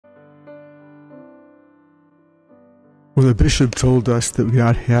When the bishop told us that we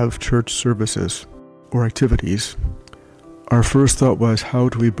cannot have church services or activities, our first thought was, how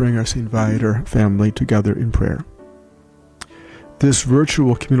do we bring our St. Viator family together in prayer? This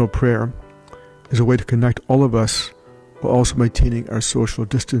virtual communal prayer is a way to connect all of us while also maintaining our social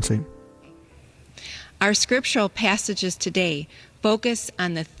distancing. Our scriptural passages today focus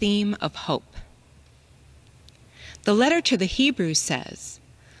on the theme of hope. The letter to the Hebrews says,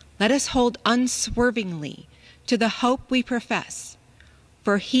 "Let us hold unswervingly to the hope we profess,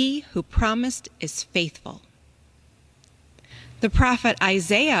 for he who promised is faithful." The prophet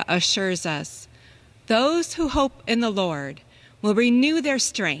Isaiah assures us, "Those who hope in the Lord will renew their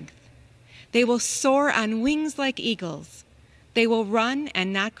strength. They will soar on wings like eagles. They will run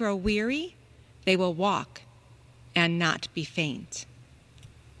and not grow weary. They will walk and not be faint."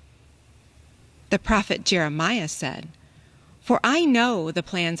 The prophet Jeremiah said, "For I know the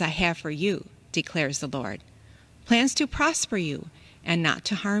plans I have for you, declares the Lord, plans to prosper you and not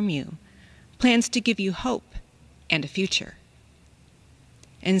to harm you, plans to give you hope and a future."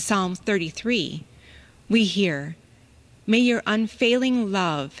 In Psalm 33, we hear, "May your unfailing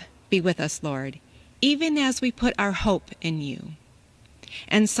love be with us, Lord, even as we put our hope in you."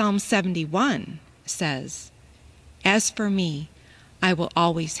 And Psalm 71 says, "As for me, I will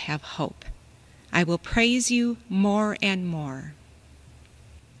always have hope. I will praise you more and more."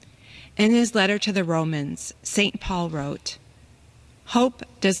 In his letter to the Romans, St. Paul wrote, "Hope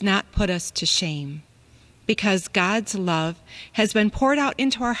does not put us to shame, because God's love has been poured out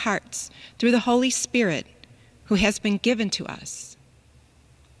into our hearts through the Holy Spirit who has been given to us."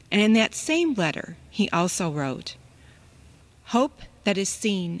 And in that same letter, he also wrote, "Hope that is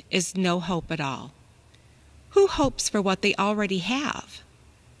seen is no hope at all. Who hopes for what they already have?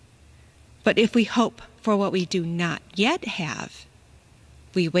 But if we hope for what we do not yet have,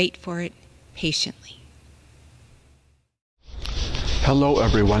 we wait for it patiently." Hello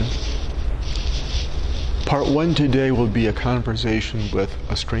everyone. Part 1 today will be a conversation with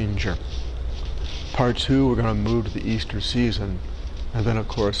a stranger. Part 2, we're going to move to the Easter season, and then of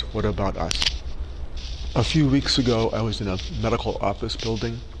course, what about us? A few weeks ago, I was in a medical office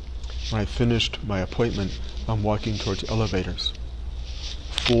building. When I finished my appointment, I'm walking towards elevators.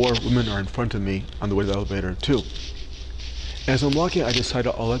 4 women are in front of me on the way to the elevator too. As I'm walking, I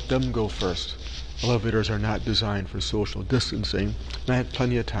decided I'll let them go first. Elevators are not designed for social distancing, and I had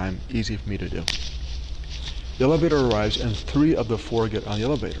plenty of time, easy for me to do. The elevator arrives and 3 of the 4 get on the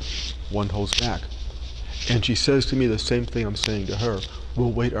elevator. 1 holds back. And she says to me the same thing I'm saying to her,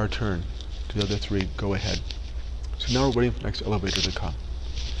 "We'll wait our turn." To the other 3, "Go ahead." So now we're waiting for the next elevator to come.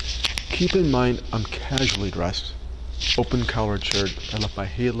 Keep in mind, I'm casually dressed, open collared shirt. I left my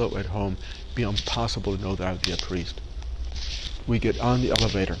halo at home. It'd be impossible to know that I would be a priest. We get on the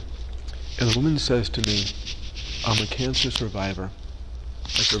elevator, and the woman says to me, "I'm a cancer survivor.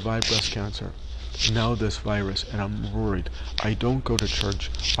 I survived breast cancer. Now this virus, and I'm worried. I don't go to church.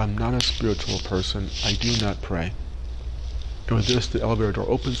 I'm not a spiritual person. I do not pray." And with this, the elevator door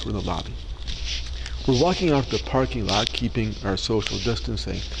opens. We're in the lobby. We're walking out of the parking lot, keeping our social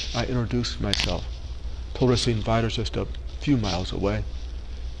distancing. I introduced myself. Told her St. Viator's just a few miles away.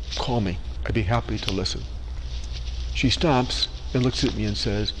 "Call me. I'd be happy to listen." She stops and looks at me and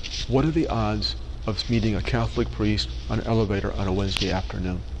says, "What are the odds of meeting a Catholic priest on an elevator on a Wednesday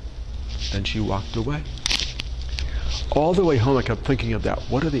afternoon?" Then she walked away. All the way home, I kept thinking of that.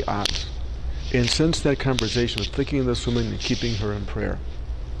 What are the odds? And since that conversation, I was thinking of this woman and keeping her in prayer.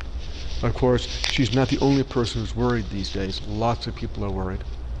 Of course, she's not the only person who's worried these days. Lots of people are worried.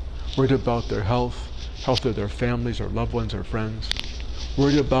 Worried about their health of their families or loved ones or friends.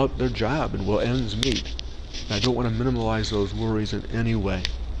 Worried about their job and will ends meet. And I don't want to minimize those worries in any way.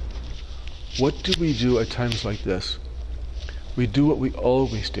 What do we do at times like this? We do what we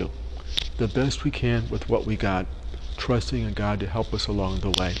always do, the best we can with what we got, trusting in God to help us along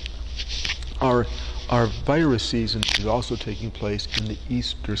the way. Our virus season is also taking place in the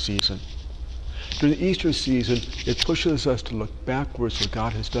Easter season. During the Easter season, it pushes us to look backwards what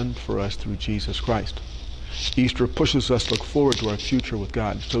God has done for us through Jesus Christ. Easter pushes us to look forward to our future with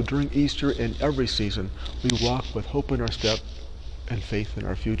God. So during Easter and every season, we walk with hope in our step and faith in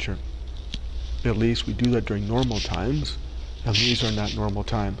our future. At least we do that during normal times, and these are not normal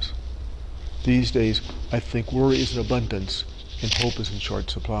times. These days, I think worry is in abundance and hope is in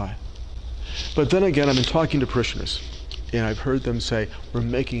short supply. But then again, I've been talking to parishioners, and I've heard them say, "We're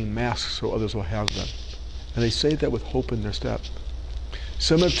making masks so others will have them." And they say that with hope in their step.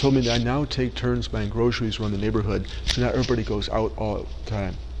 Some have told me that I now take turns buying groceries around the neighborhood, so not everybody goes out all the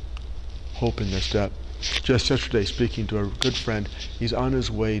time. Hope in their step. Just yesterday, speaking to a good friend, he's on his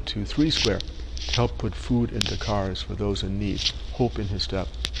way to 3 Square, to help put food into cars for those in need, hope in his step.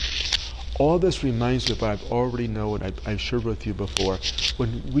 All this reminds me of what I've already known, I've shared with you before.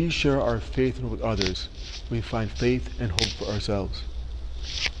 When we share our faith with others, we find faith and hope for ourselves.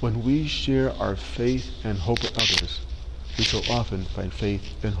 When we share our faith and hope with others, we so often find faith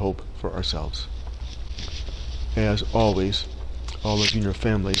and hope for ourselves. As always, all of you and your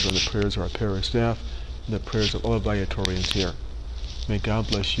families are in the prayers of our parish staff and the prayers of all the Viatorians here. May God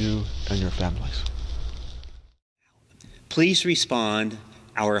bless you and your families. Please respond,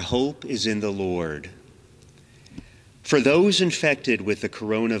 "Our hope is in the Lord." For those infected with the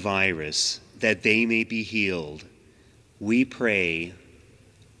coronavirus, that they may be healed, we pray.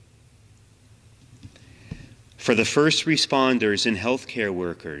 For the first responders and healthcare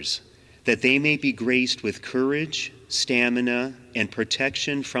workers, that they may be graced with courage, stamina, and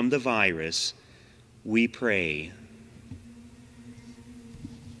protection from the virus, we pray.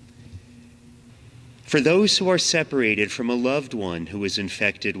 For those who are separated from a loved one who is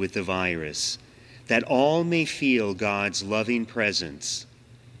infected with the virus, that all may feel God's loving presence,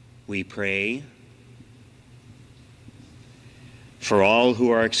 we pray. For all who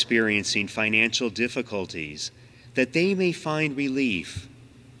are experiencing financial difficulties, that they may find relief,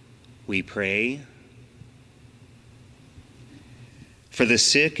 we pray. For the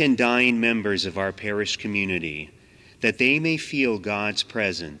sick and dying members of our parish community, that they may feel God's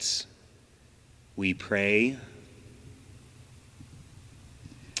presence, we pray.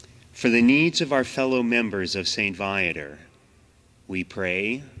 For the needs of our fellow members of St. Viator, we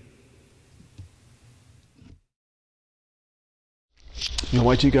pray. May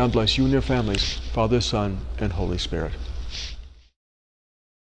Almighty God bless you and your families, Father, Son, and Holy Spirit.